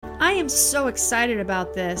I am so excited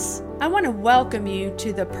about this. I want to welcome you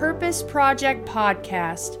to the Purpose Project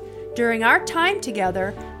podcast. During our time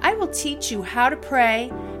together, I will teach you how to pray,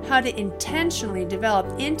 how to intentionally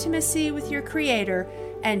develop intimacy with your Creator,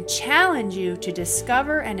 and challenge you to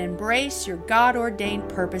discover and embrace your God-ordained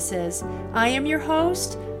purposes. I am your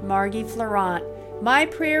host, Margie Florent. My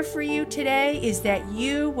prayer for you today is that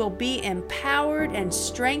you will be empowered and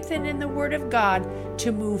strengthened in the Word of God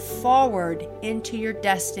to move forward into your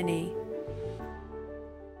destiny.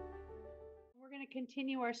 We're going to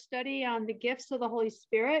continue our study on the gifts of the Holy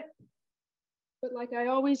Spirit. But like I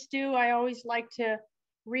always do, I always like to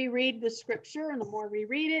reread the scripture. And the more we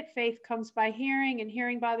read it, faith comes by hearing and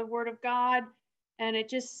hearing by the Word of God. And it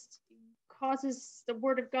just causes the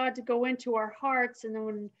Word of God to go into our hearts. And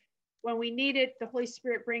then when we need it, the Holy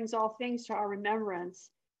Spirit brings all things to our remembrance.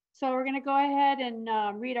 So we're going to go ahead and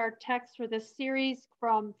read our text for this series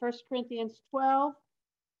from 1 Corinthians 12.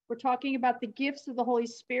 We're talking about the gifts of the Holy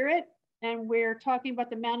Spirit, and we're talking about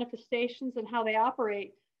the manifestations and how they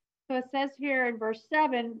operate. So it says here in verse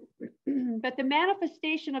 7, but the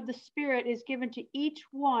manifestation of the Spirit is given to each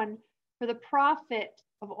one for the profit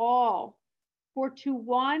of all. For to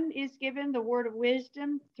one is given the word of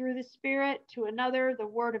wisdom through the Spirit, to another the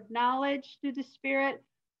word of knowledge through the Spirit,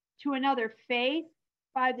 to another faith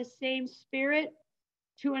by the same Spirit,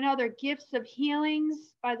 to another gifts of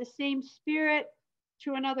healings by the same Spirit,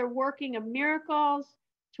 to another working of miracles,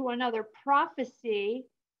 to another prophecy,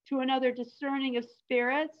 to another discerning of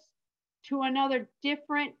spirits, to another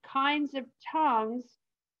different kinds of tongues.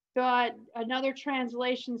 But another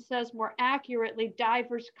translation says more accurately,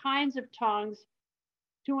 diverse kinds of tongues,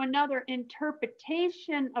 to another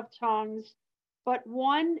interpretation of tongues, but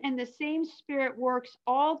one and the same Spirit works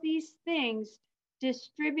all these things,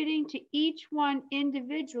 distributing to each one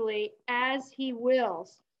individually as he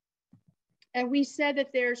wills. And we said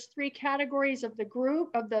that there's three categories of the group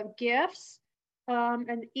of the gifts,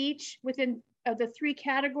 and each within the three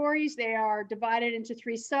categories, they are divided into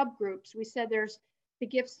three subgroups. We said there's the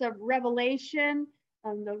gifts of revelation.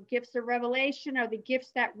 The gifts of revelation are the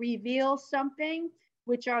gifts that reveal something,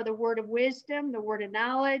 which are the word of wisdom, the word of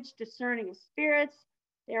knowledge, discerning of spirits.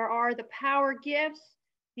 There are the power gifts.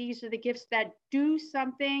 These are the gifts that do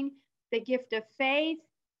something, the gift of faith,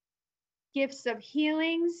 gifts of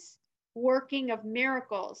healings, working of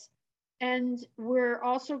miracles. And we're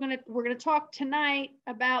going to talk tonight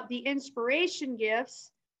about the inspiration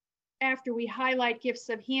gifts after we highlight gifts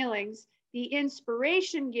of healings. The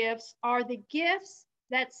inspiration gifts are the gifts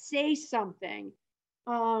that say something.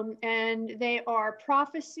 And they are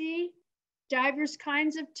prophecy, diverse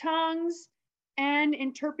kinds of tongues, and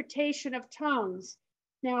interpretation of tongues.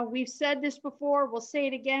 Now, we've said this before, we'll say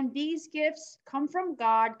it again. These gifts come from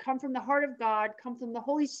God, come from the heart of God, come from the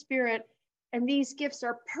Holy Spirit, and these gifts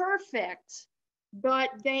are perfect,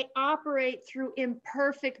 but they operate through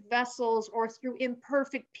imperfect vessels or through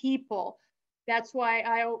imperfect people. That's why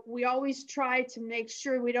we always try to make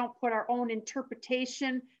sure we don't put our own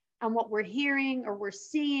interpretation on what we're hearing or we're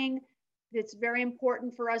seeing. It's very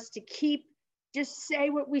important for us to just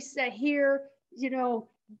say what we say here,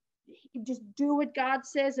 just do what God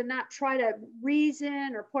says and not try to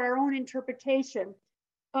reason or put our own interpretation.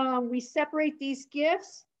 We separate these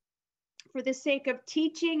gifts for the sake of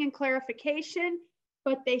teaching and clarification,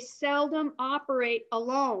 but they seldom operate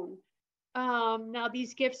alone. Now,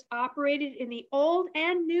 these gifts operated in the Old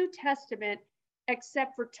and New Testament,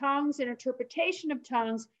 except for tongues and interpretation of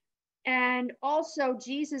tongues. And also,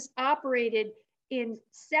 Jesus operated in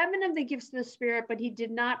 7 of the gifts of the Spirit, but he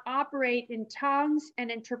did not operate in tongues and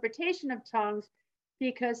interpretation of tongues,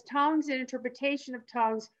 because tongues and interpretation of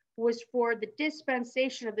tongues was for the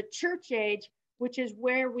dispensation of the church age, which is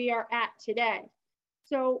where we are at today.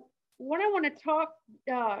 So what I want to talk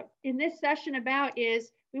in this session about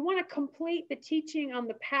is we want to complete the teaching on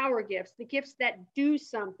the power gifts, the gifts that do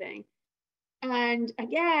something. And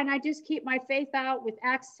again, I just keep my faith out with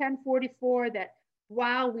Acts 10:44, that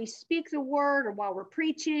while we speak the word, or while we're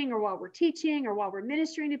preaching, or while we're teaching, or while we're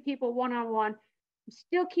ministering to people one-on-one,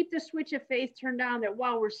 still keep the switch of faith turned on, that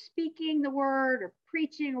while we're speaking the word or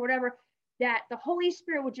preaching or whatever, that the Holy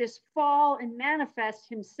Spirit would just fall and manifest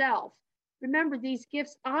himself. Remember, these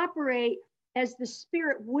gifts operate as the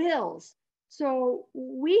Spirit wills. So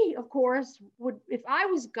we, of course, would, if I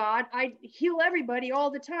was God, I'd heal everybody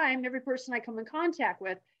all the time, every person I come in contact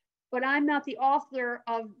with. But I'm not the author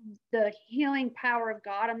of the healing power of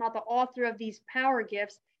God. I'm not the author of these power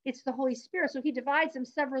gifts. It's the Holy Spirit. So he divides them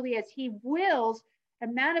severally as he wills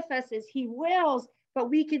and manifests as he wills, but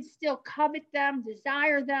we can still covet them,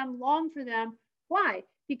 desire them, long for them. Why?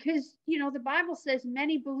 Because, the Bible says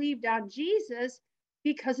many believed on Jesus,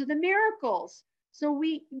 because of the miracles. So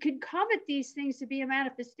we can covet these things to be a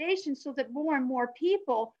manifestation so that more and more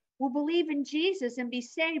people will believe in Jesus and be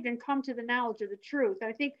saved and come to the knowledge of the truth.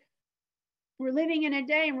 I think we're living in a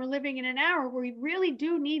day and we're living in an hour where we really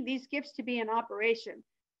do need these gifts to be in operation.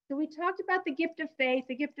 So we talked about the gift of faith.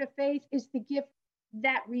 The gift of faith is the gift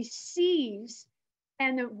that receives,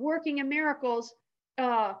 and the working of miracles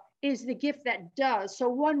is the gift that does. So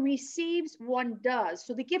one receives, one does.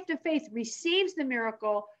 So the gift of faith receives the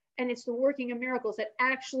miracle, and it's the working of miracles that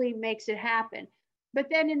actually makes it happen. But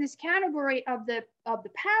then in this category of the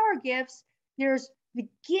power gifts, there's the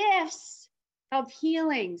gifts of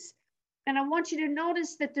healings. And I want you to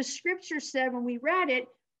notice that the scripture said when we read it,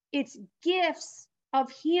 it's gifts of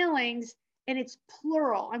healings, and it's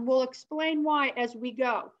plural. And we'll explain why as we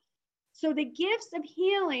go. So the gifts of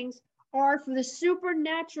healings are for the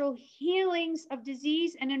supernatural healings of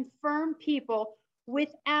disease and infirm people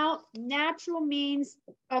without natural means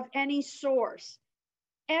of any source.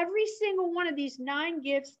 Every single one of these 9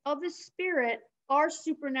 gifts of the Spirit are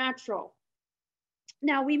supernatural.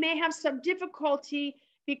 Now, we may have some difficulty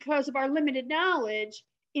because of our limited knowledge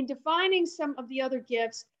in defining some of the other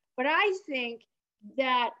gifts, but I think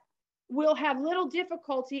that we'll have little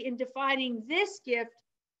difficulty in defining this gift,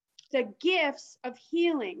 the gifts of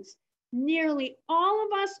healings. Nearly all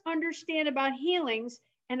of us understand about healings,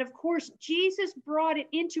 and of course, Jesus brought it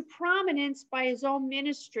into prominence by his own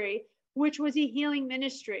ministry, which was a healing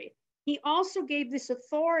ministry. He also gave this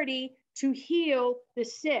authority to heal the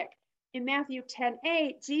sick. In Matthew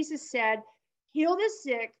 10:8, Jesus said, heal the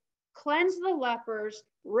sick, cleanse the lepers,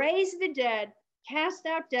 raise the dead, cast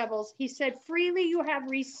out devils. He said, freely you have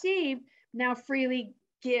received, now freely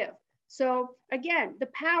give. So again, the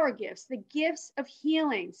power gifts, the gifts of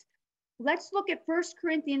healings. Let's look at 1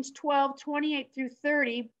 Corinthians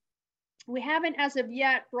 12:28-30. We haven't as of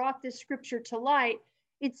yet brought this scripture to light.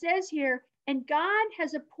 It says here, and God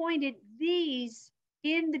has appointed these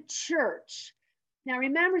in the church. Now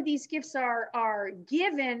remember, these gifts are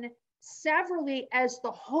given severally as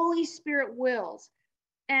the Holy Spirit wills.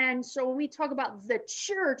 And so when we talk about the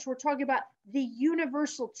church, we're talking about the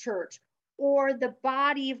universal church or the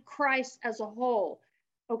body of Christ as a whole.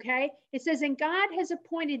 Okay, it says, and God has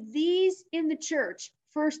appointed these in the church: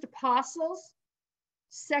 first apostles,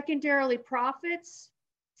 secondarily prophets,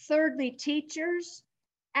 thirdly teachers,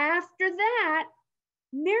 after that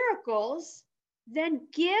miracles, then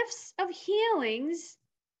gifts of healings,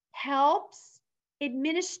 helps,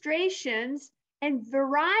 administrations, and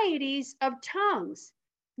varieties of tongues.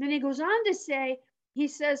 And then he goes on to say, he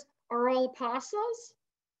says, are all apostles?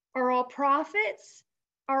 Are all prophets?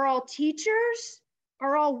 Are all teachers?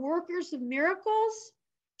 Are all workers of miracles?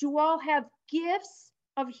 Do all have gifts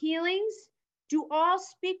of healings? Do all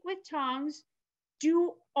speak with tongues?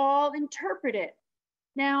 Do all interpret it?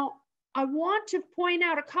 Now, I want to point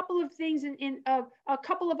out a couple of things in a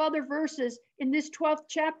couple of other verses in this 12th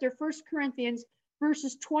chapter, 1 Corinthians,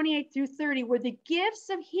 verses 28-30, where the gifts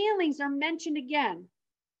of healings are mentioned again.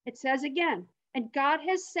 It says again, and God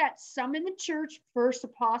has set some in the church, first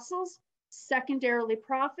apostles, secondarily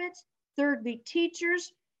prophets, thirdly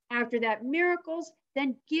teachers, after that miracles,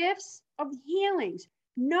 then gifts of healings.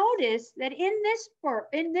 Notice that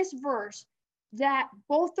in this verse that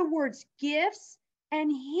both the words gifts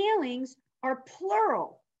and healings are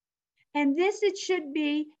plural. And this is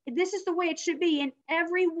the way it should be in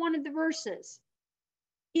every one of the verses.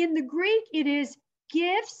 In the Greek, it is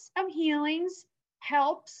gifts of healings,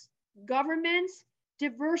 helps, governments,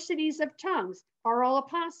 diversities of tongues. Are all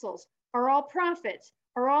apostles? Are all prophets?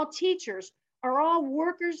 Are all teachers? Are all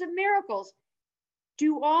workers of miracles?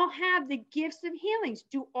 Do all have the gifts of healings?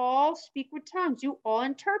 Do all speak with tongues? Do all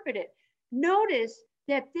interpret it? Notice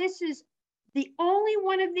that this is the only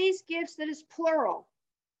one of these gifts that is plural.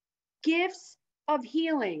 Gifts of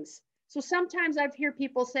healings. So sometimes I've heard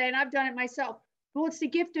people say, and I've done it myself, well, it's the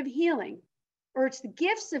gift of healing, or it's the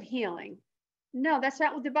gifts of healing. No, that's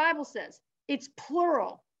not what the Bible says. It's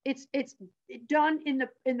plural. It's done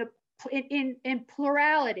in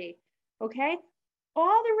plurality. Okay.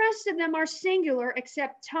 All the rest of them are singular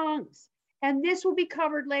except tongues. And this will be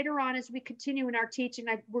covered later on as we continue in our teaching.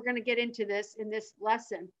 We're going to get into this in this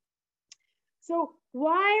lesson. So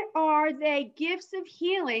why are they gifts of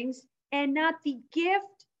healings and not the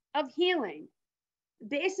gift of healing?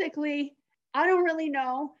 Basically, I don't really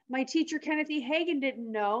know. My teacher, Kenneth E. Hagin, didn't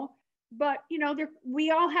know. But,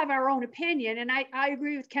 we all have our own opinion. And I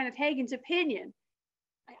agree with Kenneth Hagin's opinion.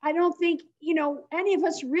 I don't think, any of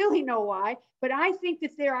us really know why. But I think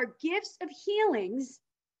that there are gifts of healings.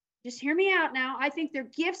 Just hear me out now. I think they're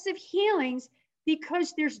gifts of healings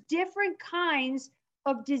because there's different kinds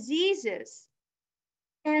of diseases.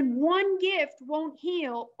 And one gift won't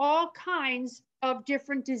heal all kinds of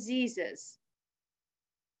different diseases.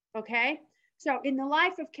 Okay? So in the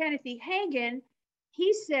life of Kenneth E. Hagin,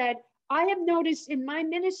 he said, I have noticed in my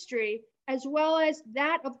ministry, as well as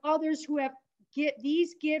that of others who have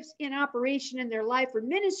these gifts in operation in their life or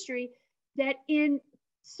ministry, that in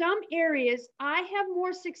some areas I have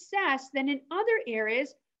more success than in other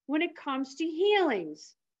areas when it comes to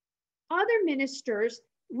healings. Other ministers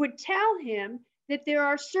would tell him that there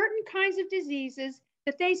are certain kinds of diseases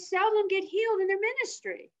that they seldom get healed in their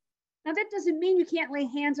ministry. Now, that doesn't mean you can't lay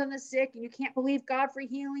hands on the sick and you can't believe God for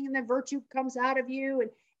healing and the virtue comes out of you and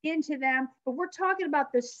into them. But we're talking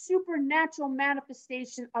about the supernatural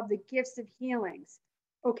manifestation of the gifts of healings.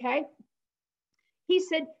 Okay? He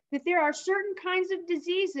said that there are certain kinds of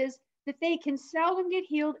diseases that they can seldom get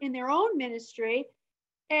healed in their own ministry.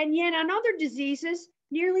 And yet on other diseases,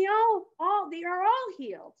 nearly all they are all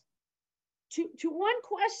healed. To one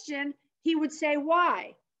question, he would say,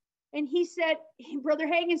 why? And he said, Brother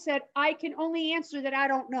Hagin said, I can only answer that I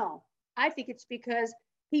don't know. I think it's because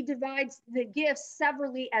he divides the gifts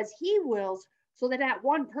severally as he wills, so that that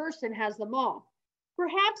one person has them all.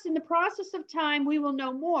 Perhaps in the process of time, we will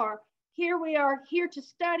know more. Here we are here to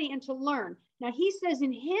study and to learn. Now, he says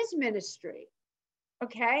in his ministry,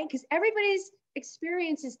 okay, because everybody's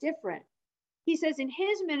experience is different. He says in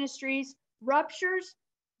his ministries, ruptures,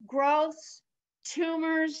 growths,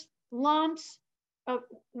 tumors, lumps,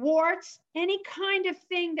 warts, any kind of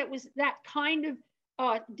thing that was that kind of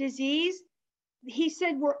disease, he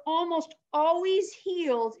said were almost always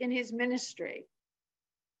healed in his ministry.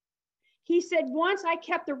 He said, once I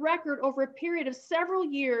kept the record over a period of several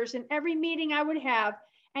years in every meeting I would have,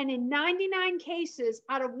 and in 99 cases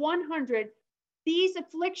out of 100, these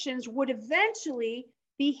afflictions would eventually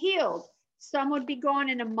be healed. Some would be gone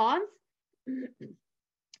in a month.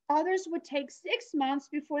 Others would take 6 months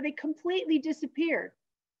before they completely disappeared,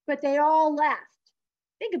 but they all left.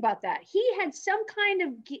 Think about that. He had some kind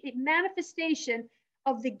of manifestation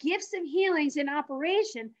of the gifts of healings in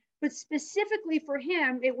operation, but specifically for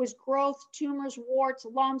him, it was growth, tumors, warts,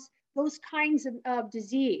 lumps, those kinds of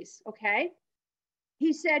disease, okay?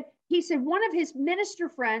 He said one of his minister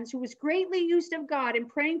friends who was greatly used of God in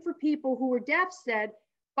praying for people who were deaf said,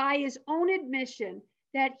 by his own admission,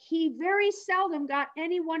 that he very seldom got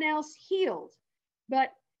anyone else healed.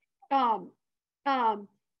 But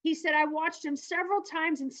he said, I watched him several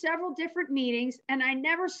times in several different meetings, and I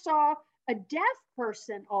never saw a deaf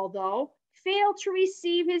person, although, fail to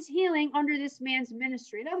receive his healing under this man's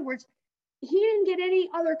ministry. In other words, he didn't get any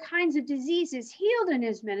other kinds of diseases healed in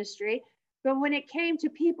his ministry, but when it came to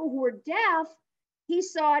people who were deaf, he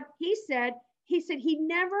said he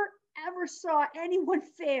never ever saw anyone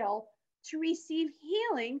fail to receive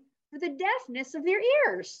healing for the deafness of their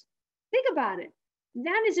ears. Think about it.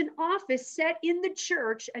 That is an office set in the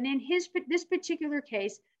church, and in this particular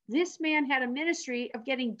case, this man had a ministry of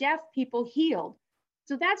getting deaf people healed.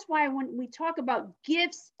 So that's why when we talk about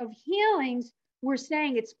gifts of healings, we're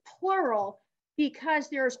saying it's plural, because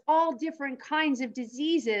there's all different kinds of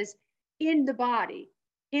diseases in the body,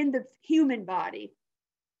 in the human body.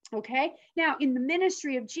 Okay? Now, in the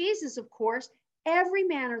ministry of Jesus, of course, every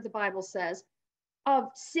manner, the Bible says, of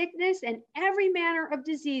sickness and every manner of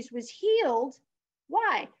disease was healed.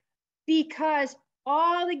 Why? Because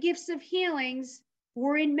all the gifts of healings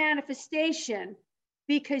were in manifestation,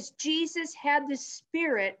 because Jesus had the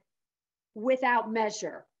Spirit without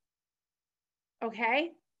measure.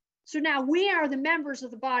 Okay? So now we are the members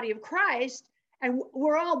of the body of Christ, and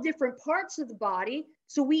we're all different parts of the body.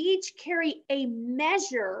 So we each carry a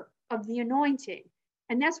measure of the anointing.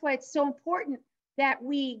 And that's why it's so important that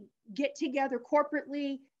we get together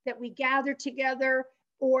corporately, that we gather together,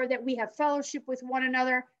 or that we have fellowship with one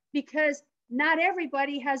another, because not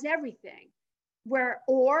everybody has everything.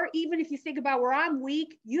 Or even if you think about where I'm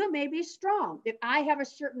weak, you may be strong. If I have a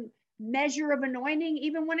certain measure of anointing,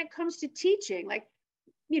 even when it comes to teaching, like,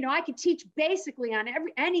 I could teach basically on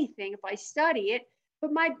anything if I study it,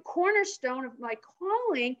 but my cornerstone of my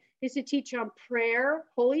calling is to teach on prayer,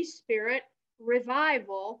 Holy Spirit,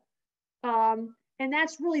 revival, and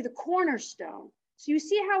that's really the cornerstone. So you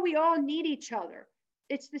see how we all need each other.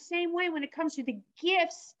 It's the same way when it comes to the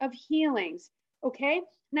gifts of healings, okay?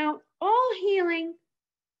 Now, all healing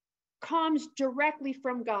comes directly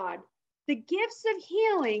from God. The gifts of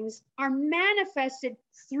healings are manifested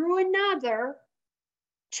through another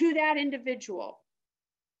to that individual.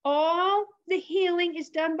 All the healing is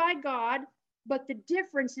done by God, but the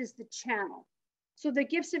difference is the channel. So the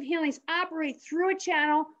gifts of healings operate through a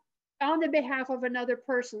channel on the behalf of another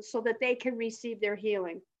person so that they can receive their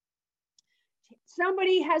healing.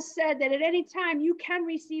 Somebody has said that at any time you can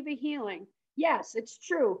receive a healing. Yes, it's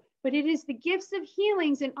true, but it is the gifts of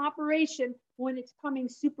healings in operation when it's coming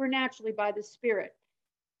supernaturally by the Spirit.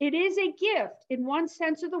 It is a gift in one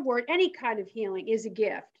sense of the word. Any kind of healing is a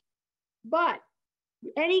gift, but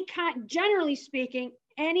any kind, generally speaking,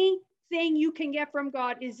 anything you can get from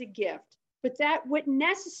God is a gift. But that wouldn't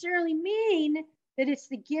necessarily mean that it's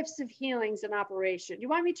the gifts of healings in operation. You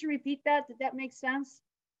want me to repeat that? Did that make sense?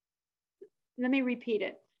 Let me repeat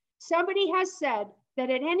it. Somebody has said that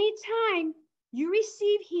at any time you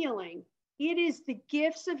receive healing, it is the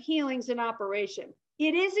gifts of healings in operation.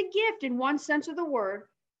 It is a gift in one sense of the word.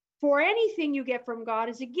 For anything you get from God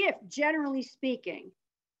is a gift, generally speaking.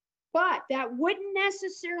 But that wouldn't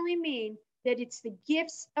necessarily mean that it's the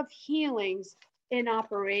gifts of healings in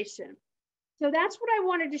operation. So that's what I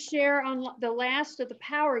wanted to share on the last of the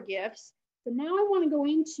power gifts. But now I want to go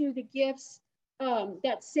into the gifts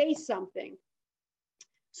that say something.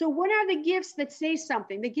 So what are the gifts that say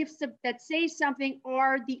something? The gifts that say something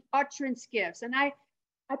are the utterance gifts. And I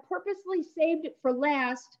purposely saved it for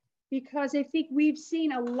last because I think we've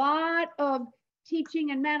seen a lot of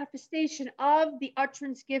teaching and manifestation of the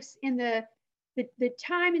utterance gifts in the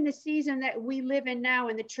time in the season that we live in now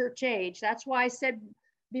in the church age. That's why I said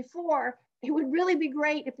before, it would really be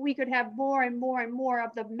great if we could have more and more and more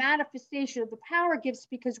of the manifestation of the power gifts,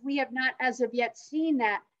 because we have not as of yet seen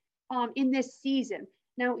that in this season.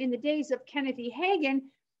 Now, in the days of Kenneth E. Hagin,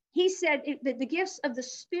 he said that the gifts of the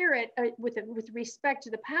Spirit with respect to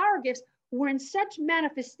the power gifts were in such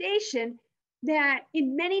manifestation that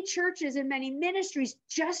in many churches and many ministries,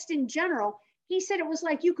 just in general, he said it was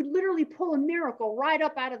like you could literally pull a miracle right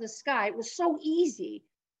up out of the sky. It was so easy.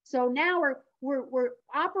 So now we're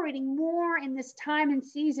operating more in this time and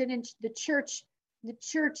season in the church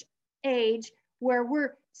age, where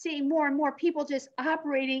we're seeing more and more people just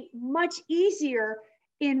operating much easier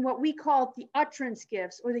in what we call the utterance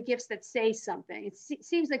gifts, or the gifts that say something. It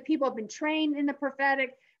seems like people have been trained in the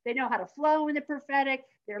prophetic. They know how to flow in the prophetic.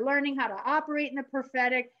 They're learning how to operate in the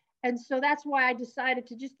prophetic. And so that's why I decided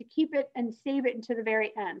to keep it and save it until the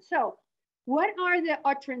very end. So what are the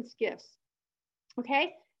utterance gifts?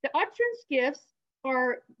 Okay, the utterance gifts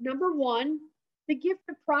are, number one, the gift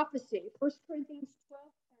of prophecy. 1 Corinthians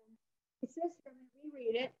 12:10. It says, I'm going to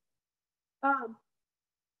reread it.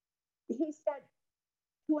 He said,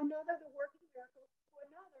 to another, the working miracles, to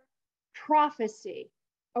another, prophecy.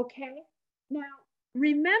 Okay, now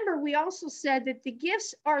remember, we also said that the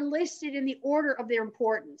gifts are listed in the order of their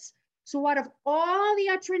importance. So out of all the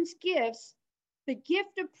utterance gifts, the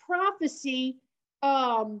gift of prophecy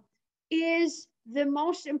is the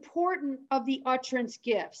most important of the utterance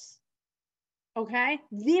gifts. Okay,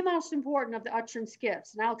 the most important of the utterance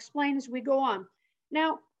gifts. And I'll explain as we go on.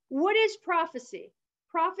 Now, what is prophecy?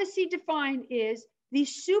 Prophecy defined is the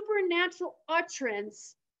supernatural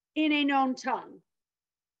utterance in a known tongue.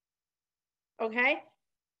 Okay,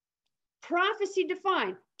 prophecy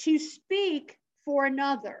defined, to speak for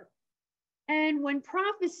another. And when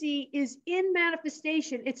prophecy is in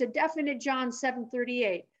manifestation, it's a definite John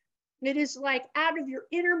 7:38. It is like out of your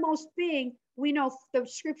innermost being, we know the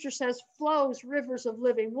scripture says flows rivers of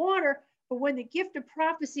living water. But when the gift of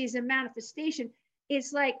prophecy is in manifestation,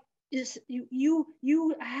 it's like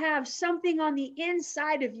you have something on the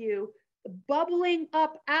inside of you bubbling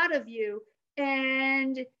up out of you,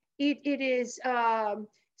 and it is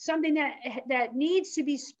something that needs to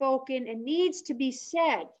be spoken and needs to be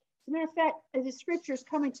said. As a matter of fact, as the scripture is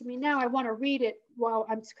coming to me now, I want to read it while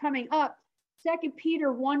I'm coming up. 2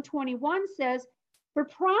 Peter 1:21 says, for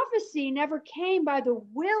prophecy never came by the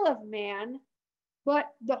will of man,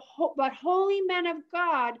 but holy men of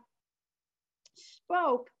God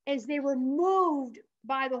spoke as they were moved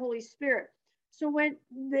by the Holy Spirit. So when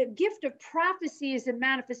the gift of prophecy is a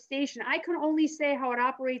manifestation, I can only say how it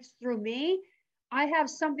operates through me. I have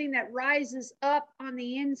something that rises up on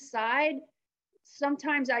the inside.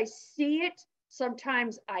 Sometimes I see it.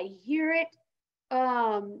 Sometimes I hear it.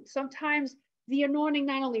 Sometimes the anointing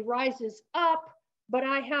not only rises up, but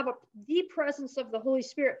I have the presence of the Holy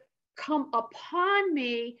Spirit come upon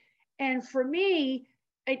me. And for me,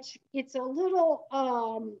 it's a little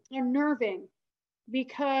unnerving,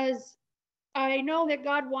 because I know that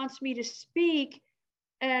God wants me to speak,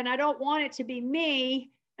 and I don't want it to be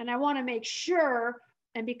me, and I want to make sure.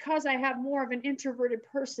 And because I have more of an introverted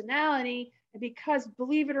personality, and because,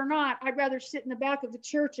 believe it or not, I'd rather sit in the back of the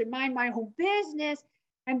church and mind my own business,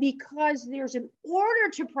 and because there's an order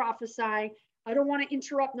to prophesy, I don't want to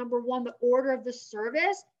interrupt, number one, the order of the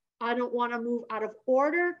service. I don't want to move out of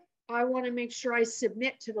order. I want to make sure I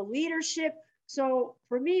submit to the leadership. So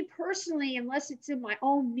for me personally, unless it's in my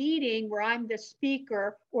own meeting where I'm the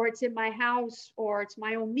speaker, or it's in my house, or it's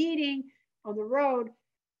my own meeting on the road,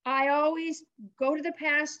 I always go to the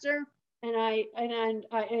pastor, and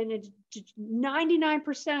it's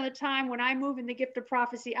 99% of the time when I move in the gift of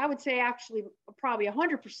prophecy, I would say actually probably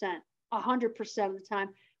 100%, 100% of the time,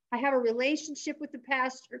 I have a relationship with the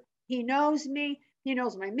pastor. He knows me. He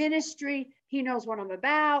knows my ministry. He knows what I'm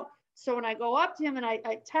about. So when I go up to him and I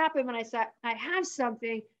tap him and I say, I have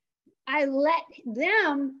something, I let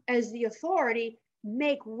them, as the authority,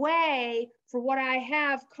 make way for what I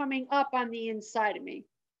have coming up on the inside of me.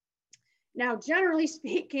 Now, generally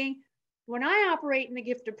speaking, when I operate in the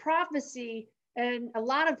gift of prophecy, and a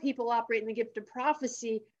lot of people operate in the gift of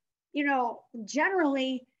prophecy,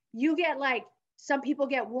 generally you get like, some people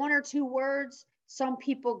get 1 or 2 words, some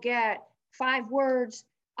people get 5 words.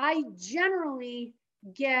 I generally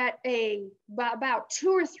get about 2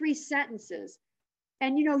 or 3 sentences.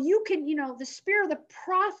 And you can, the spirit of the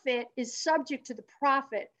prophet is subject to the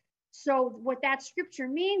prophet. So what that scripture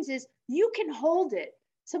means is you can hold it.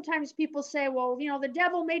 Sometimes people say, well, the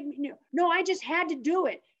devil made me. No, I just had to do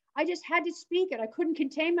it. I just had to speak it. I couldn't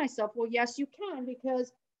contain myself. Well, yes, you can,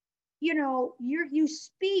 because you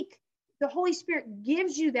speak. The Holy Spirit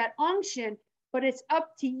gives you that unction, but it's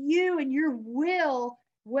up to you and your will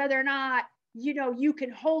whether or not you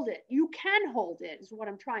can hold it. You can hold it, is what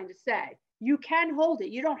I'm trying to say. You can hold it.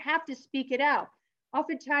 You don't have to speak it out.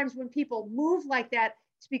 Oftentimes when people move like that,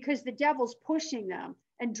 it's because the devil's pushing them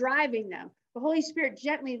and driving them. The Holy Spirit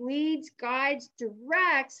gently leads, guides,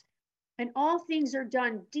 directs, and all things are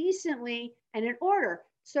done decently and in order.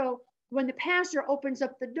 So when the pastor opens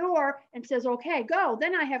up the door and says, okay, go,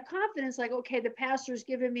 then I have confidence, like, okay, the pastor's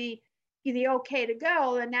given me the okay to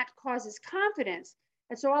go, and that causes confidence.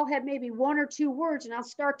 And so I'll have maybe 1 or 2 words, and I'll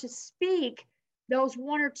start to speak those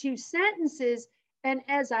 1 or 2 sentences. And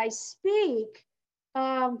as I speak,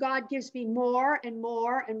 God gives me more and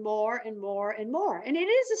more and more and more and more. And it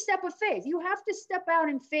is a step of faith. You have to step out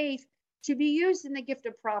in faith to be used in the gift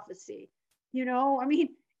of prophecy.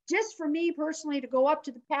 Just for me personally to go up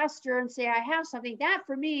to the pastor and say, I have something, that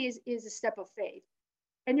for me is a step of faith.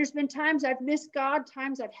 And there's been times I've missed God,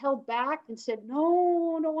 times I've held back and said,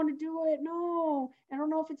 no, I don't want to do it. No, I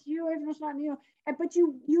don't know if it's you, if it's not you. But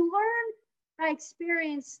you learn by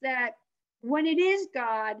experience that when it is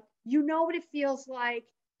God, you know what it feels like,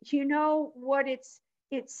 you know what it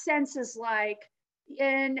senses like.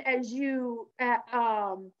 And as you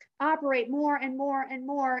operate more and more and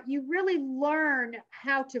more, you really learn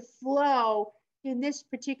how to flow in this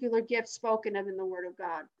particular gift spoken of in the Word of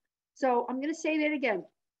God. So I'm going to say that again.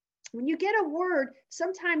 When you get a word,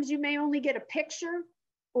 sometimes you may only get a picture,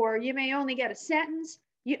 or you may only get a sentence.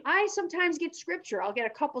 I sometimes get scripture. I'll get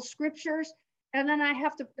a couple scriptures, and then I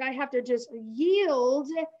have to just yield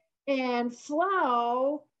and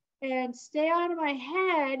flow and stay out of my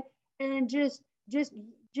head and just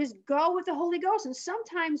go with the Holy Ghost. And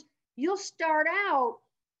sometimes you'll start out,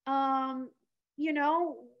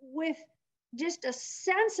 with just a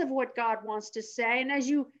sense of what God wants to say. And as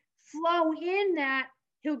you flow in that,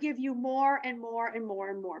 he'll give you more and more and more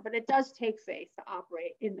and more. But it does take faith to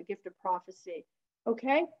operate in the gift of prophecy.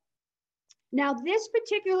 Okay? Now, this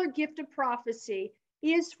particular gift of prophecy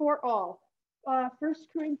is for all. 1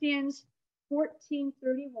 Corinthians 14:31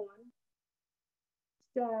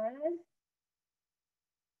 says,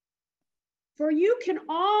 for you can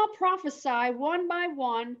all prophesy one by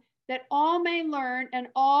one, that all may learn and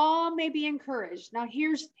all may be encouraged. Now,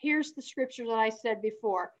 here's the scripture that I said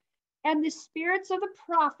before. And the spirits of the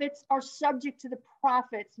prophets are subject to the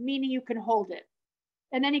prophets, meaning you can hold it.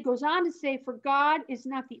 And then he goes on to say, for God is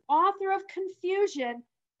not the author of confusion,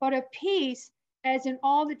 but of peace, as in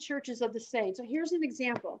all the churches of the saints. So here's an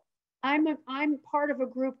example. I'm part of a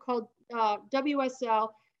group called WSL,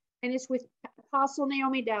 and it's with Apostle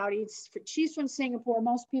Naomi Dowdy. She's from Singapore.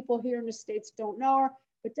 Most people here in the States don't know her,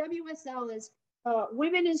 but WSL is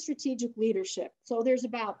Women in Strategic Leadership. So there's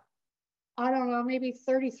about, I don't know, maybe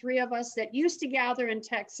 33 of us that used to gather in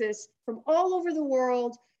Texas from all over the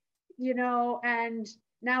world, and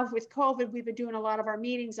now with COVID, we've been doing a lot of our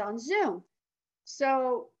meetings on Zoom.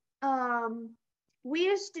 So we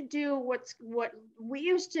used to do what we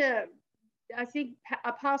used to, I think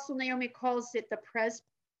Apostle Naomi calls it the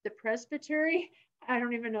presbytery. I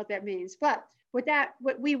don't even know what that means. But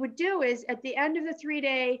what we would do is at the end of the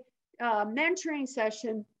 3-day mentoring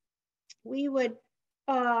session, we would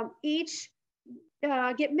each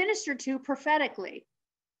get ministered to prophetically.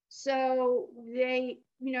 So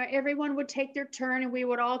everyone would take their turn, and we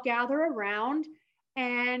would all gather around,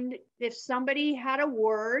 And if somebody had a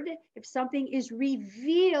word, if something is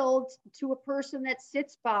revealed to a person that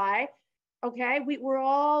sits by, okay, we're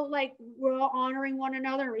all honoring one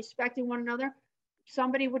another and respecting one another.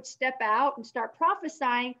 Somebody would step out and start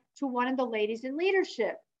prophesying to one of the ladies in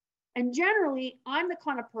leadership. And generally, I'm the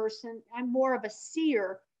kind of person, I'm more of a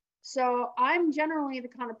seer. So I'm generally the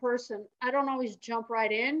kind of person, I don't always jump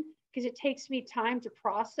right in because it takes me time to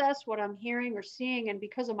process what I'm hearing or seeing. And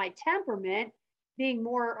because of my temperament, being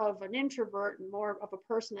more of an introvert and more of a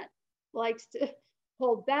person that likes to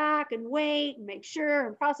hold back and wait and make sure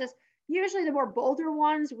and process, usually the more bolder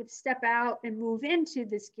ones would step out and move into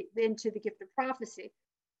the gift of prophecy.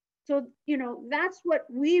 So, that's what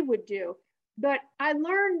we would do. But I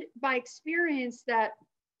learned by experience that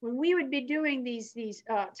when we would be doing these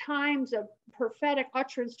times of prophetic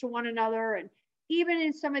utterance to one another, and even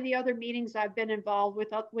in some of the other meetings I've been involved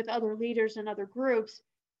with other leaders and other groups,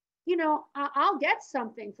 I'll get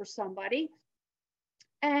something for somebody,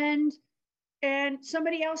 and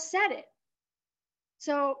somebody else said it.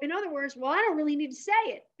 So in other words, well, I don't really need to say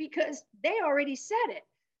it because they already said it.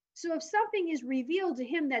 So if something is revealed to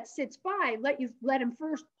him that sits by, let him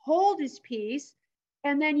first hold his peace,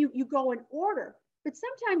 and then you go in order. But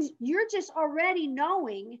sometimes you're just already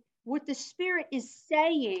knowing what the Spirit is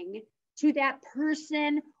saying to that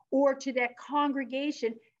person or to that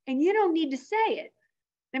congregation, and you don't need to say it.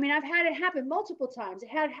 I mean, I've had it happen multiple times.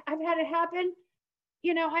 I've had it happen.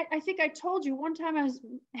 I think I told you one time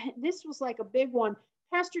this was like a big one.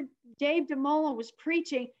 Pastor Dave DeMola was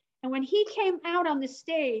preaching, and when he came out on the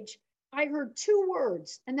stage, I heard two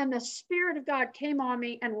words, and then the Spirit of God came on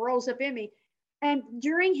me and rose up in me. And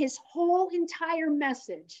during his whole entire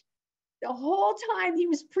message, the whole time he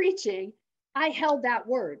was preaching, I held that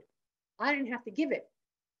word. I didn't have to give it.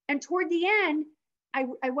 And toward the end,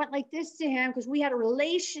 I went like this to him because we had a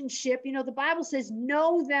relationship. The Bible says,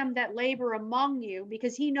 know them that labor among you,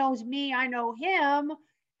 because he knows me, I know him.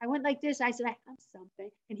 I went like this. I said, I have something.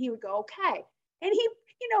 And he would go, okay. And he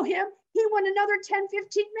went another 10,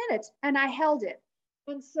 15 minutes, and I held it.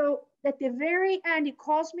 And so at the very end, he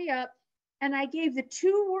calls me up, and I gave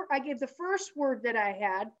the first word that I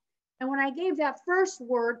had. And when I gave that first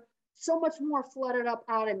word, so much more flooded up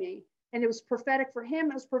out of me. And it was prophetic for him.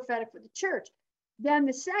 It was prophetic for the church. Then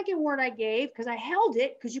the second word I gave, because I held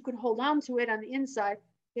it, because you could hold on to it on the inside,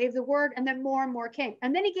 gave the word, and then more and more came.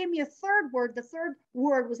 And then he gave me a third word. The third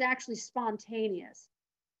word was actually spontaneous.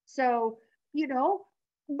 So,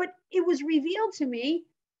 but it was revealed to me,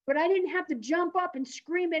 but I didn't have to jump up and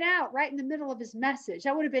scream it out right in the middle of his message.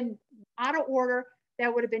 That would have been out of order.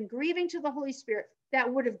 That would have been grieving to the Holy Spirit.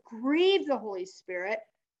 That would have grieved the Holy Spirit,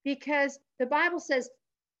 because the Bible says,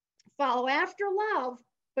 follow after love,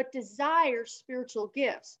 but desire spiritual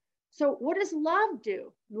gifts. So what does love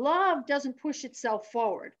do? Love doesn't push itself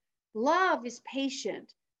forward. Love is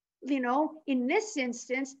patient. In this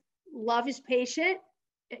instance, love is patient.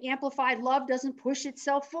 Amplified love doesn't push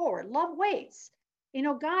itself forward. Love waits.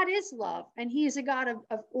 God is love, and he is a God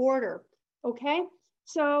of order. Okay.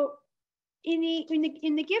 So in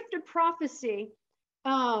the gift of prophecy,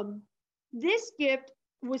 this gift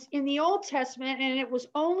was in the Old Testament, and it was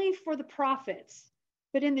only for the prophets.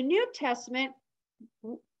 But in the New Testament,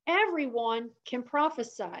 everyone can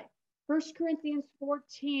prophesy. 1 Corinthians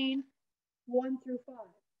 14, 1 through 5.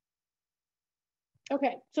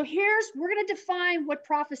 Okay, so we're going to define what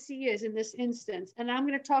prophecy is in this instance. And I'm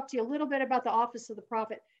going to talk to you a little bit about the office of the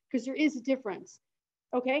prophet, because there is a difference.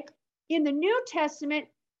 Okay, in the New Testament,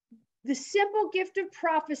 the simple gift of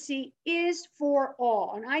prophecy is for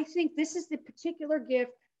all. And I think this is the particular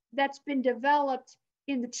gift that's been developed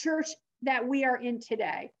in the church that we are in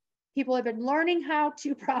today. People have been learning how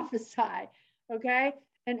to prophesy, okay?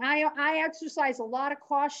 And I exercise a lot of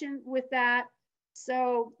caution with that.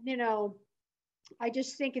 So, I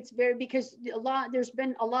just think it's because there's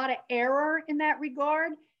been a lot of error in that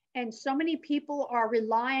regard. And so many people are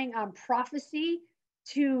relying on prophecy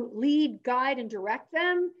to lead, guide, and direct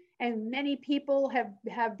them. And many people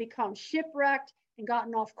have become shipwrecked and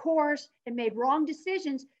gotten off course and made wrong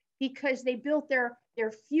decisions because they built their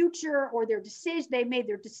future or their decision. They made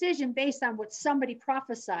their decision based on what somebody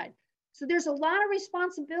prophesied. So there's a lot of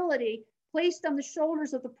responsibility placed on the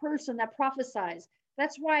shoulders of the person that prophesies.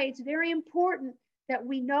 That's why it's very important that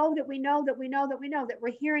we know that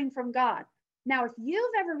we're hearing from God. Now, if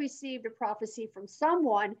you've ever received a prophecy from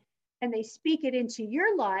someone and they speak it into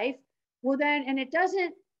your life, well then, and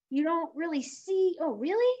you don't really see, oh,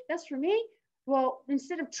 really? That's for me? Well,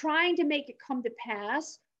 instead of trying to make it come to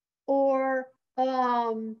pass or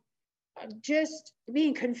just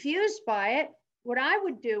being confused by it, what I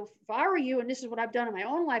would do if I were you, and this is what I've done in my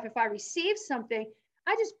own life, if I receive something,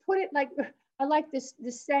 I just put it like, I like this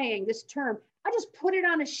saying, this term, I just put it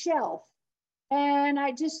on a shelf. And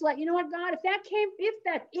I just let, you know what, God, if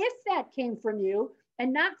that came from you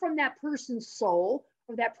and not from that person's soul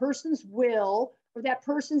or that person's will or that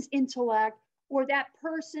person's intellect or that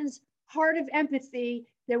person's heart of empathy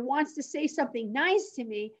that wants to say something nice to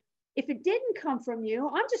me, if it didn't come from you,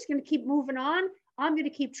 I'm just going to keep moving on. I'm going to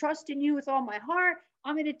keep trusting you with all my heart.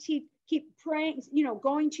 I'm going to keep praying,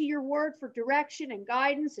 going to your word for direction and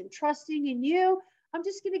guidance and trusting in you. I'm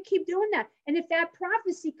just going to keep doing that. And if that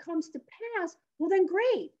prophecy comes to pass, well, then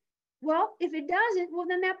great. Well, if it doesn't, well,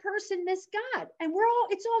 then that person missed God. And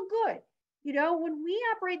it's all good. When we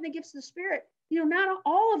operate in the gifts of the Spirit, not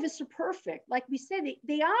all of us are perfect. Like we said,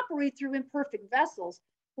 they operate through imperfect vessels.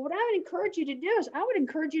 But what I would encourage you to do is I would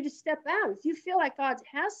encourage you to step out. If you feel like God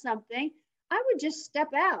has something, I would just step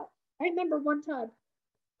out. I remember one time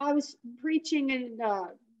I was preaching in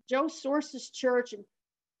Joe Source's church, and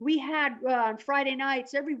we had on Friday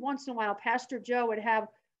nights, every once in a while, Pastor Joe would have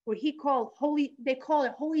what he called they call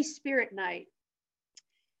it Holy Spirit night.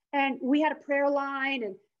 And we had a prayer line,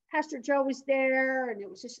 and Pastor Joe was there, and it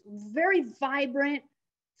was just very vibrant,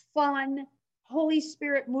 fun, Holy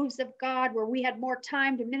Spirit moves of God, where we had more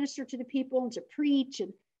time to minister to the people and to preach. And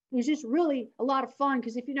it was just really a lot of fun,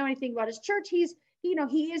 because if you know anything about his church, he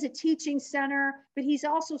is a teaching center, but he's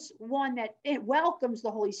also one that it welcomes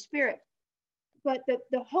the Holy Spirit. But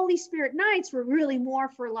the Holy Spirit nights were really more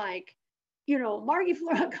for like, Margie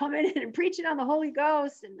Flora coming in and preaching on the Holy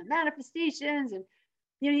Ghost and the manifestations. And,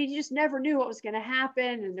 you just never knew what was going to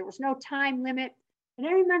happen. And there was no time limit. And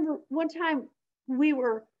I remember one time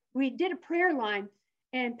we did a prayer line,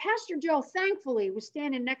 and Pastor Joe, thankfully, was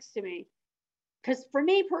standing next to me. Because for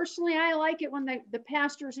me personally, I like it when the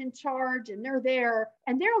pastor's in charge and they're there,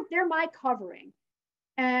 and they're my covering.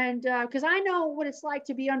 And because I know what it's like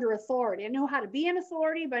to be under authority. I know how to be in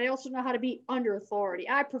authority, but I also know how to be under authority.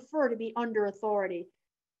 I prefer to be under authority.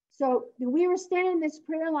 So we were standing in this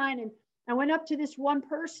prayer line, and I went up to this one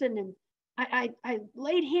person, and I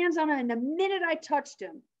laid hands on him. And the minute I touched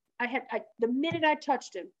him,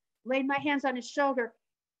 laid my hands on his shoulder,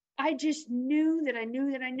 I just knew that I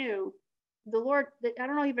knew the Lord, that I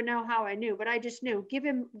don't even know how I knew, but I just knew,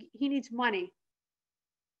 he needs money.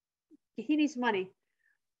 He needs money.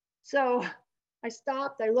 So I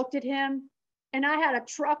stopped, I looked at him, and I had a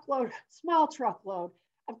small truckload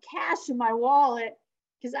of cash in my wallet,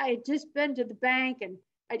 because I had just been to the bank and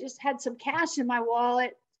I just had some cash in my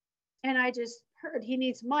wallet, and I just heard he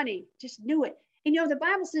needs money, just knew it. And the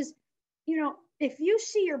Bible says, if you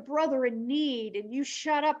see your brother in need and you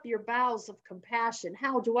shut up your bowels of compassion,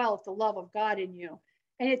 how dwelleth the love of God in you?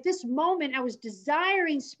 And at this moment, I was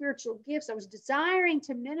desiring spiritual gifts. I was desiring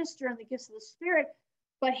to minister in the gifts of the Spirit.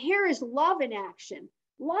 But here is love in action.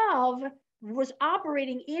 Love was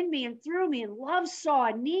operating in me and through me, and love saw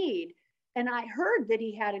a need. And I heard that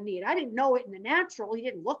he had a need. I didn't know it in the natural. He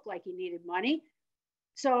didn't look like he needed money.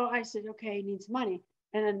 So I said, okay, he needs money.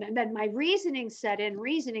 And then my reasoning set in.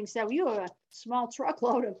 Reasoning said, well, you have a small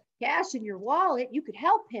truckload of cash in your wallet. You could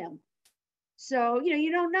help him. So,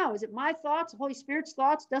 you don't know. Is it my thoughts, the Holy Spirit's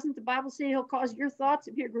thoughts? Doesn't the Bible say he'll cause your thoughts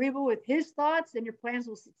to be agreeable with his thoughts? Then your plans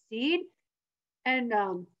will succeed. And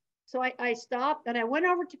so I stopped, and I went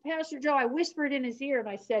over to Pastor Joe. I whispered in his ear, and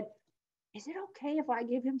I said, is it okay if I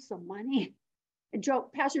give him some money? And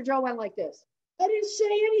Pastor Joe went like this. I didn't say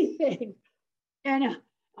anything.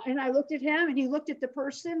 And I looked at him, and he looked at the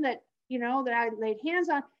person that I laid hands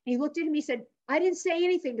on. And he looked at him. He said, I didn't say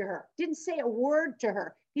anything to her. Didn't say a word to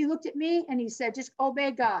her. He looked at me, and he said, just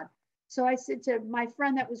obey God. So I said to my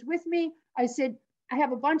friend that was with me, I said, I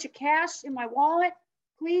have a bunch of cash in my wallet.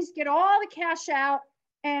 Please get all the cash out,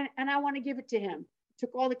 and I want to give it to him.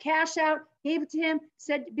 Took all the cash out, gave it to him,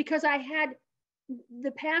 said, because I had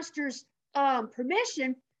the pastor's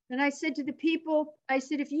permission, and I said to the people, I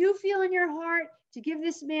said, if you feel in your heart to give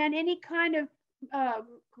this man any kind of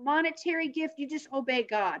monetary gift, you just obey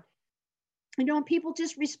God. And people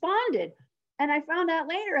just responded. And I found out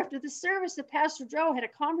later after the service that Pastor Joe had a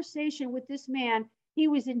conversation with this man. He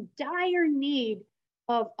was in dire need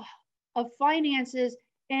of finances.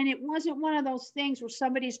 And it wasn't one of those things where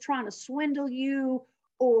somebody's trying to swindle you,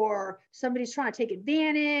 or somebody's trying to take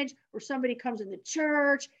advantage, or somebody comes in the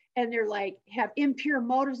church and they're like, have impure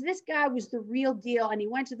motives. This guy was the real deal. And he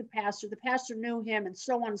went to the pastor knew him, and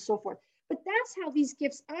so on and so forth. But that's how these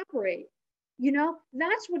gifts operate.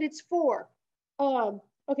 That's what it's for.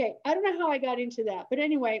 Okay. I don't know how I got into that, but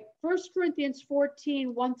anyway, 1 Corinthians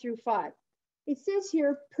 14, 1-5. It says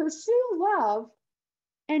here, pursue love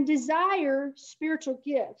and desire spiritual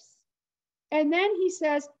gifts, And then he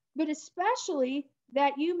says, but especially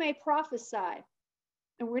that you may prophesy.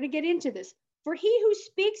 And we're going to get into this. For he who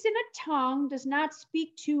speaks in a tongue does not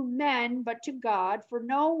speak to men, but to God, for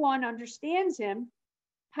no one understands him.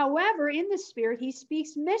 However, in the Spirit, he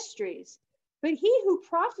speaks mysteries. But he who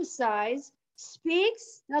prophesies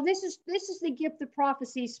speaks. Now, this is the gift of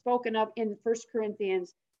prophecy spoken of in 1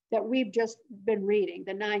 Corinthians that we've just been reading,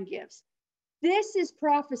 the 9 gifts. This is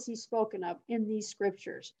prophecy spoken of in these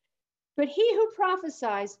scriptures. But he who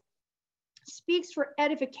prophesies speaks for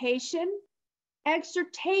edification,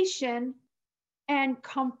 exhortation, and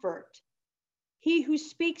comfort. He who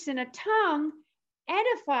speaks in a tongue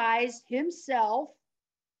edifies himself,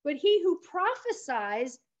 but he who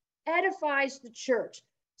prophesies edifies the church.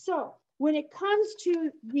 So when it comes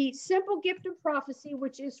to the simple gift of prophecy,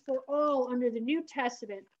 which is for all under the New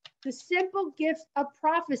Testament, the simple gift of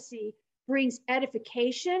prophecy brings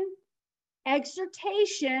edification,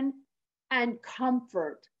 exhortation, and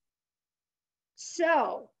comfort.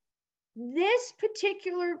 So this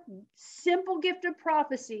particular simple gift of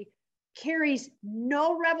prophecy carries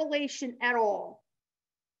no revelation at all.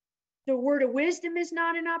 The word of wisdom is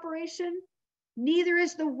not in operation. Neither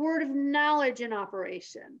is the word of knowledge in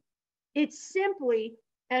operation. It's simply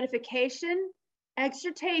edification,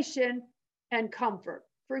 exhortation, and comfort.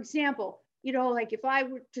 For example, like if I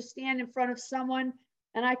were to stand in front of someone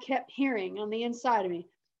and I kept hearing on the inside of me,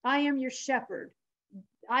 I am your shepherd.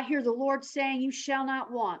 I hear the Lord saying, you shall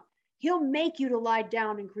not want. He'll make you to lie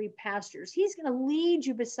down in green pastures. He's going to lead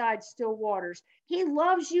you beside still waters. He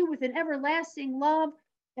loves you with an everlasting love,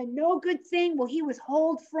 and no good thing will he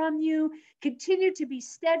withhold from you. Continue to be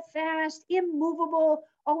steadfast, immovable,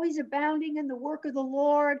 always abounding in the work of the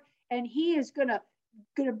Lord, and he is going to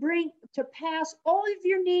bring to pass all of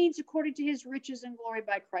your needs according to his riches and glory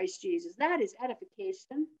by Christ Jesus. That is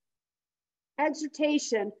edification,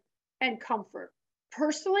 exhortation, and comfort.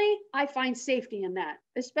 Personally, I find safety in that,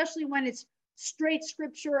 especially when it's straight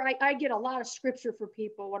scripture. I get a lot of scripture for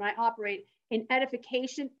people when I operate in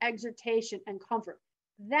edification, exhortation, and comfort.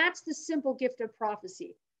 That's the simple gift of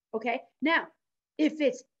prophecy. Okay. Now, if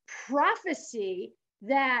it's prophecy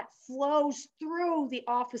that flows through the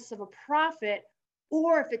office of a prophet,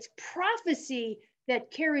 or if it's prophecy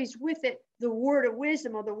that carries with it the word of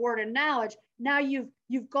wisdom or the word of knowledge, now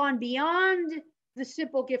you've gone beyond the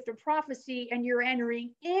simple gift of prophecy, and you're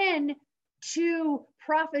entering in to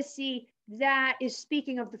prophecy that is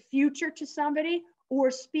speaking of the future to somebody,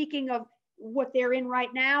 or speaking of what they're in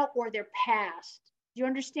right now or their past. Do you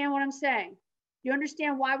understand what I'm saying? You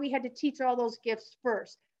understand why we had to teach all those gifts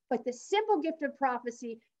first. But the simple gift of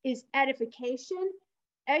prophecy is edification,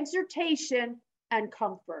 exhortation, and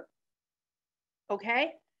comfort.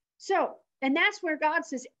 Okay? So, and that's where God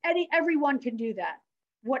says everyone can do that.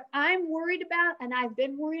 What I'm worried about, and I've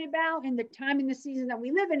been worried about in the time and the season that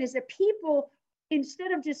we live in, is that people,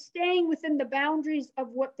 instead of just staying within the boundaries of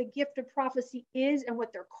what the gift of prophecy is and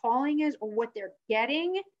what their calling is or what they're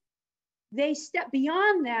getting, they step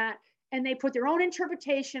beyond that and they put their own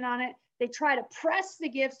interpretation on it. They try to press the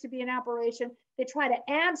gifts to be an operation. They try to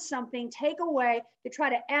add something, take away. They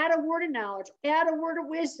try to add a word of knowledge, add a word of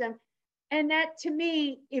wisdom. And that, to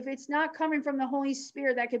me, if it's not coming from the Holy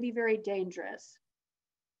Spirit, that could be very dangerous.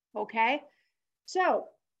 Okay, so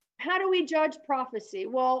how do we judge prophecy?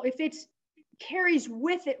 Well, if it carries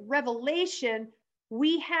with it revelation,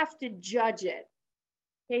 we have to judge it.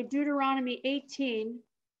 Okay, Deuteronomy 18.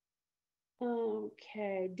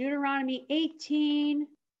 Okay, Deuteronomy 18.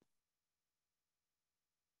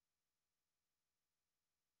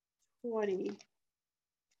 20.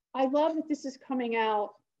 I love that this is coming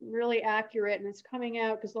out really accurate, and it's coming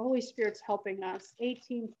out because the Holy Spirit's helping us.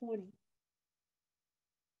 18:20.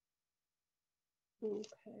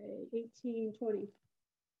 Okay, 18:20.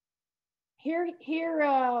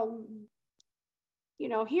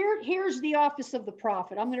 Here's the office of the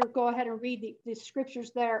prophet. I'm going to go ahead and read the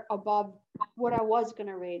scriptures there above what I was going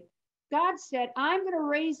to read. God said, I'm going to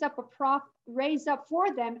raise up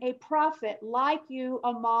for them a prophet like you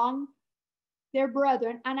among their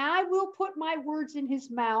brethren, and I will put my words in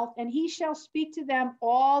his mouth, and he shall speak to them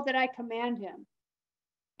all that I command him.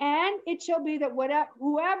 And it shall be that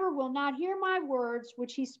whoever will not hear my words,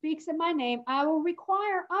 which he speaks in my name, I will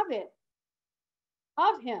require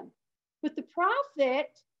of him. But the prophet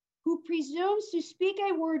who presumes to speak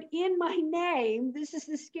a word in my name, this is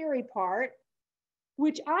the scary part,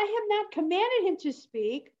 which I have not commanded him to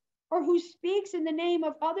speak, or who speaks in the name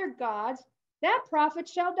of other gods, that prophet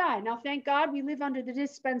shall die. Now, thank God we live under the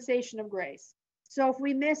dispensation of grace. So if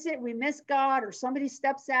we miss it, we miss God, or somebody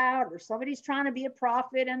steps out, or somebody's trying to be a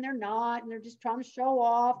prophet and they're not, and they're just trying to show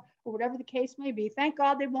off, or whatever the case may be. Thank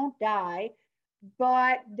God they won't die.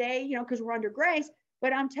 but they, because we're under grace.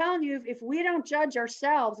 But I'm telling you, if we don't judge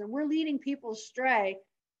ourselves and we're leading people astray,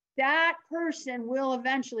 that person will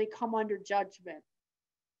eventually come under judgment.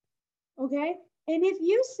 Okay? And if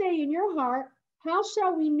you say in your heart, how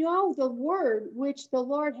shall we know the word which the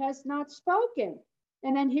Lord has not spoken?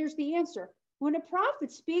 And then here's the answer. When a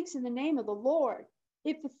prophet speaks in the name of the Lord,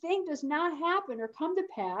 if the thing does not happen or come to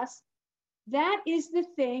pass, that is the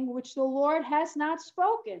thing which the Lord has not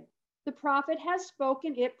spoken. The prophet has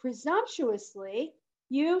spoken it presumptuously.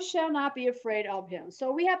 You shall not be afraid of him.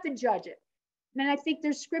 So we have to judge it. And I think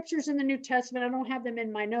there's scriptures in the New Testament, I don't have them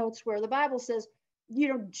in my notes, where the Bible says,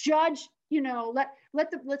 judge, let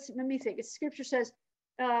me think. Scripture says,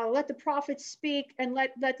 let the prophet speak and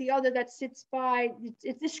let the other that sits by.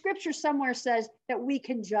 The scripture somewhere says that we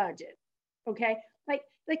can judge it. Okay.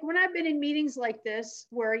 Like when I've been in meetings like this,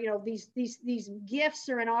 where, these gifts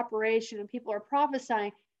are in operation and people are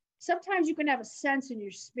prophesying, sometimes you can have a sense in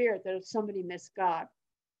your spirit that if somebody missed God,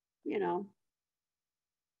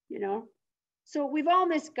 So we've all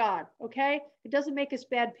missed God, okay? It doesn't make us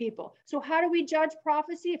bad people. So how do we judge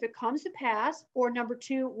prophecy? If it comes to pass, or number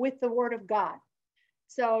two, with the word of God.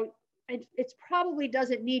 So it probably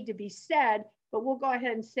doesn't need to be said, but we'll go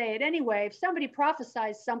ahead and say it anyway. If somebody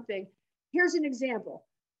prophesies something, here's an example.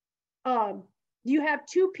 You have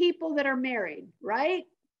two people that are married, right?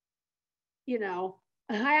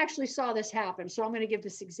 I actually saw this happen, so I'm going to give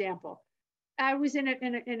this example. I was in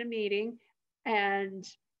a meeting, and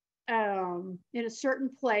in a certain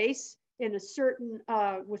place, in a certain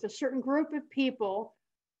with a certain group of people,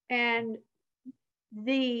 and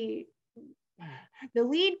the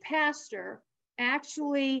lead pastor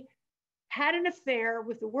actually had an affair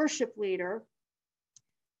with the worship leader.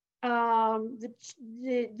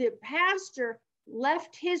 The pastor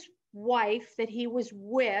left his wife that he was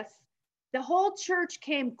with. The whole church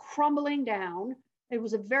came crumbling down. It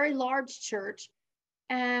was a very large church,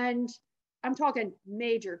 and I'm talking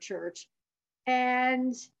major church.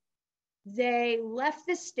 And they left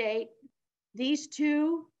the state. These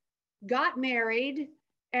two got married,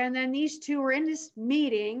 and then these two were in this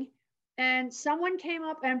meeting, and someone came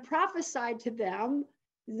up and prophesied to them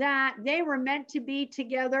that they were meant to be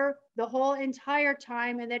together the whole entire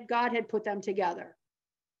time and that God had put them together.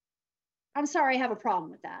 I'm sorry, I have a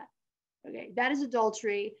problem with that. Okay, that is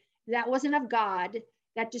adultery. That wasn't of God.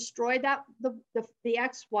 That destroyed the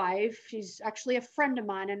ex-wife. She's actually a friend of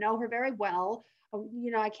mine. I know her very well.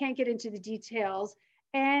 I can't get into the details.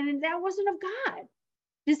 And that wasn't of God.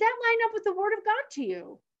 Does that line up with the word of God to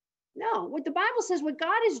you? No. What the Bible says, what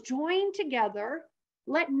God has joined together,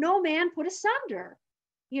 let no man put asunder.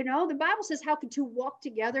 The Bible says, how can two walk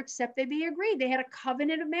together except they be agreed? They had a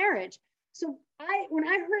covenant of marriage. So when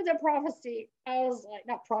I heard that prophecy, I was like,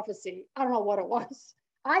 not prophecy, I don't know what it was.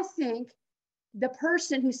 I think the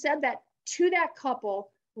person who said that to that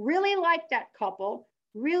couple really liked that couple,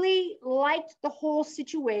 really liked the whole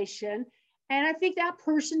situation. And I think that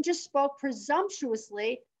person just spoke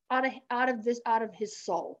presumptuously out of his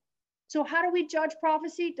soul. So how do we judge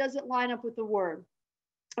prophecy? Does it line up with the word?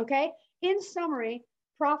 Okay. In summary,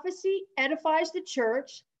 prophecy edifies the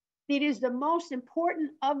church. It is the most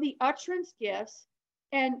important of the utterance gifts.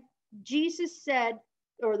 And Jesus said,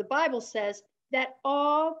 or the Bible says, that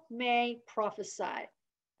all may prophesy.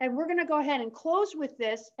 And we're going to go ahead and close with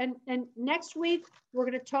this. And next week, we're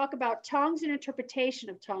going to talk about tongues and interpretation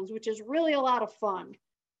of tongues, which is really a lot of fun.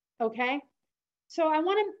 Okay? So I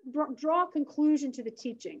want to draw a conclusion to the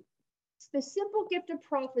teaching. The simple gift of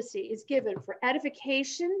prophecy is given for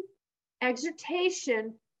edification,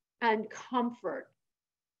 exhortation, and comfort.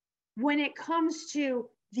 When it comes to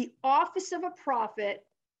the office of a prophet,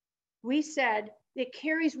 we said it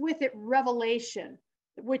carries with it revelation,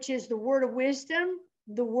 which is the word of wisdom,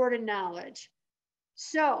 the word of knowledge.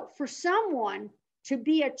 So for someone to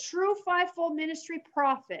be a true fivefold ministry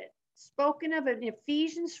prophet, spoken of in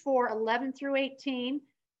Ephesians 4:11-18,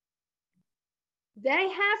 they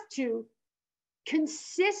have to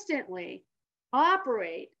consistently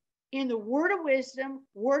operate in the word of wisdom,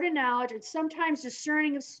 word of knowledge, and sometimes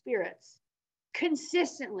discerning of spirits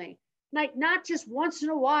consistently. Like not just once in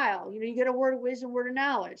a while, you get a word of wisdom, word of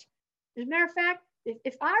knowledge. As a matter of fact,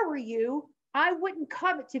 if I were you, I wouldn't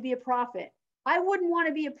covet to be a prophet. I wouldn't want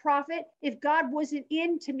to be a prophet if God wasn't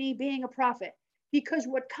into me being a prophet. Because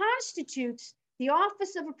what constitutes the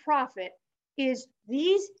office of a prophet is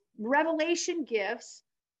these revelation gifts.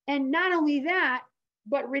 And not only that,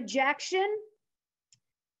 but rejection,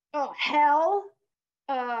 hell,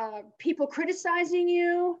 people criticizing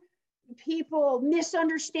you, people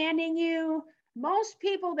misunderstanding you. Most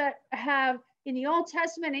people that have in the Old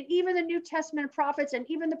Testament and even the New Testament prophets and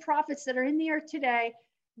even the prophets that are in the earth today,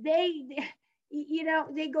 they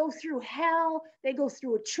go through hell, they go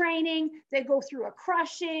through a training, they go through a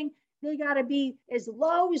crushing. They got to be as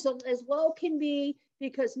low can be,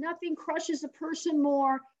 because nothing crushes a person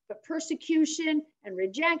more but persecution and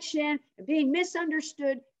rejection and being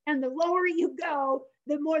misunderstood. And the lower you go,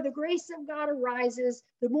 the more the grace of God arises,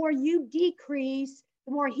 the more you decrease,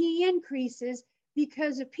 the more he increases.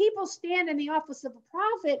 Because if people stand in the office of a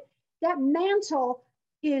prophet, that mantle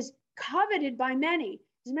is coveted by many.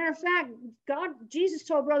 As a matter of fact, Jesus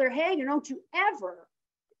told Brother Hagin, don't you ever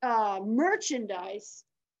merchandise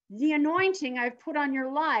the anointing I've put on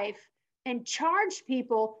your life and charge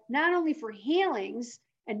people not only for healings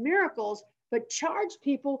and miracles, but charge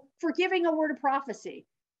people for giving a word of prophecy.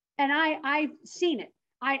 And I've seen it.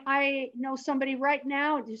 I know somebody right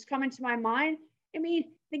now who's coming to my mind. I mean,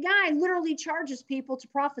 the guy literally charges people to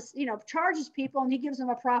prophesy, charges people and he gives them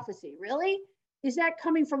a prophecy. Really? Is that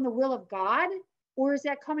coming from the will of God? Or is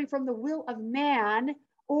that coming from the will of man?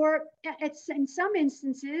 Or it's in some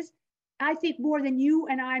instances, I think more than you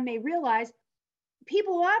and I may realize,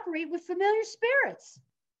 people operate with familiar spirits.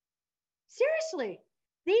 Seriously,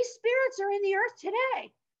 these spirits are in the earth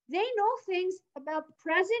today. They know things about the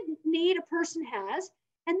present need a person has,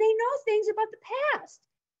 and they know things about the past.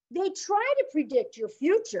 They try to predict your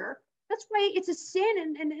future. That's why it's a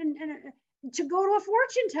sin and to go to a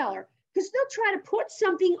fortune teller, because they'll try to put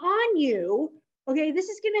something on you. Okay, this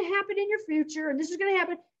is going to happen in your future, and this is going to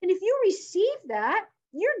happen. And if you receive that,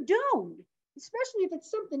 you're doomed, especially if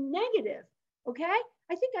it's something negative. Okay,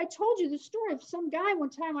 I think I told you the story of some guy one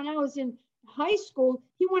time when I was in high school.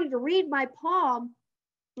 He wanted to read my palm,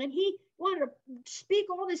 and he wanted to speak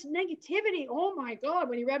all this negativity. Oh my God,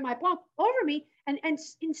 when he read my palm over me, and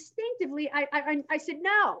instinctively I said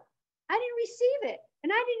no. I didn't receive it,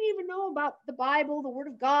 and I didn't even know about the Bible, the Word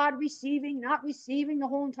of God, receiving, not receiving, the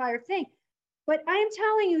whole entire thing. But I am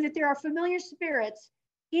telling you that there are familiar spirits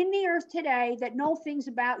in the earth today that know things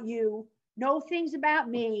about you, know things about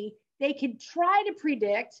me. They can try to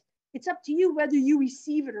predict. It's up to you whether you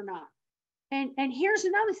receive it or not. And here's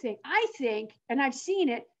another thing. I think, and I've seen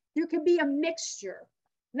it, there can be a mixture.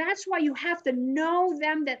 That's why you have to know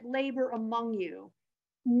them that labor among you.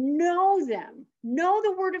 Know them. Know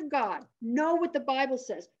the word of God. Know what the Bible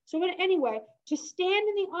says. So anyway, to stand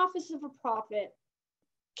in the office of a prophet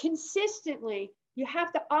consistently, you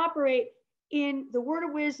have to operate in the word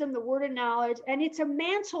of wisdom, the word of knowledge, and it's a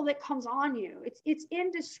mantle that comes on you. It's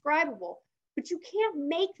indescribable, but you can't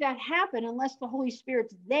make that happen unless the Holy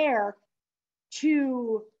Spirit's there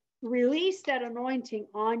to release that anointing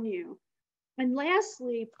on you. And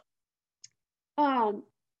lastly, the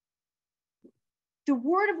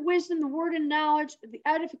word of wisdom, the word of knowledge, the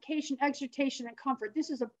edification, exhortation, and comfort. This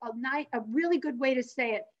is a really good way to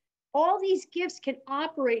say it. All these gifts can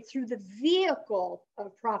operate through the vehicle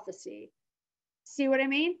of prophecy. See what I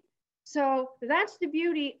mean? So that's the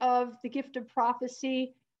beauty of the gift of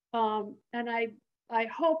prophecy. And I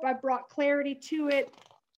hope I brought clarity to it.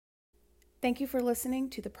 Thank you for listening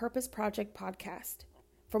to the Purpose Project podcast.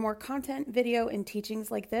 For more content, video, and teachings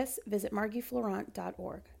like this, visit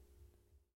margieflorent.org.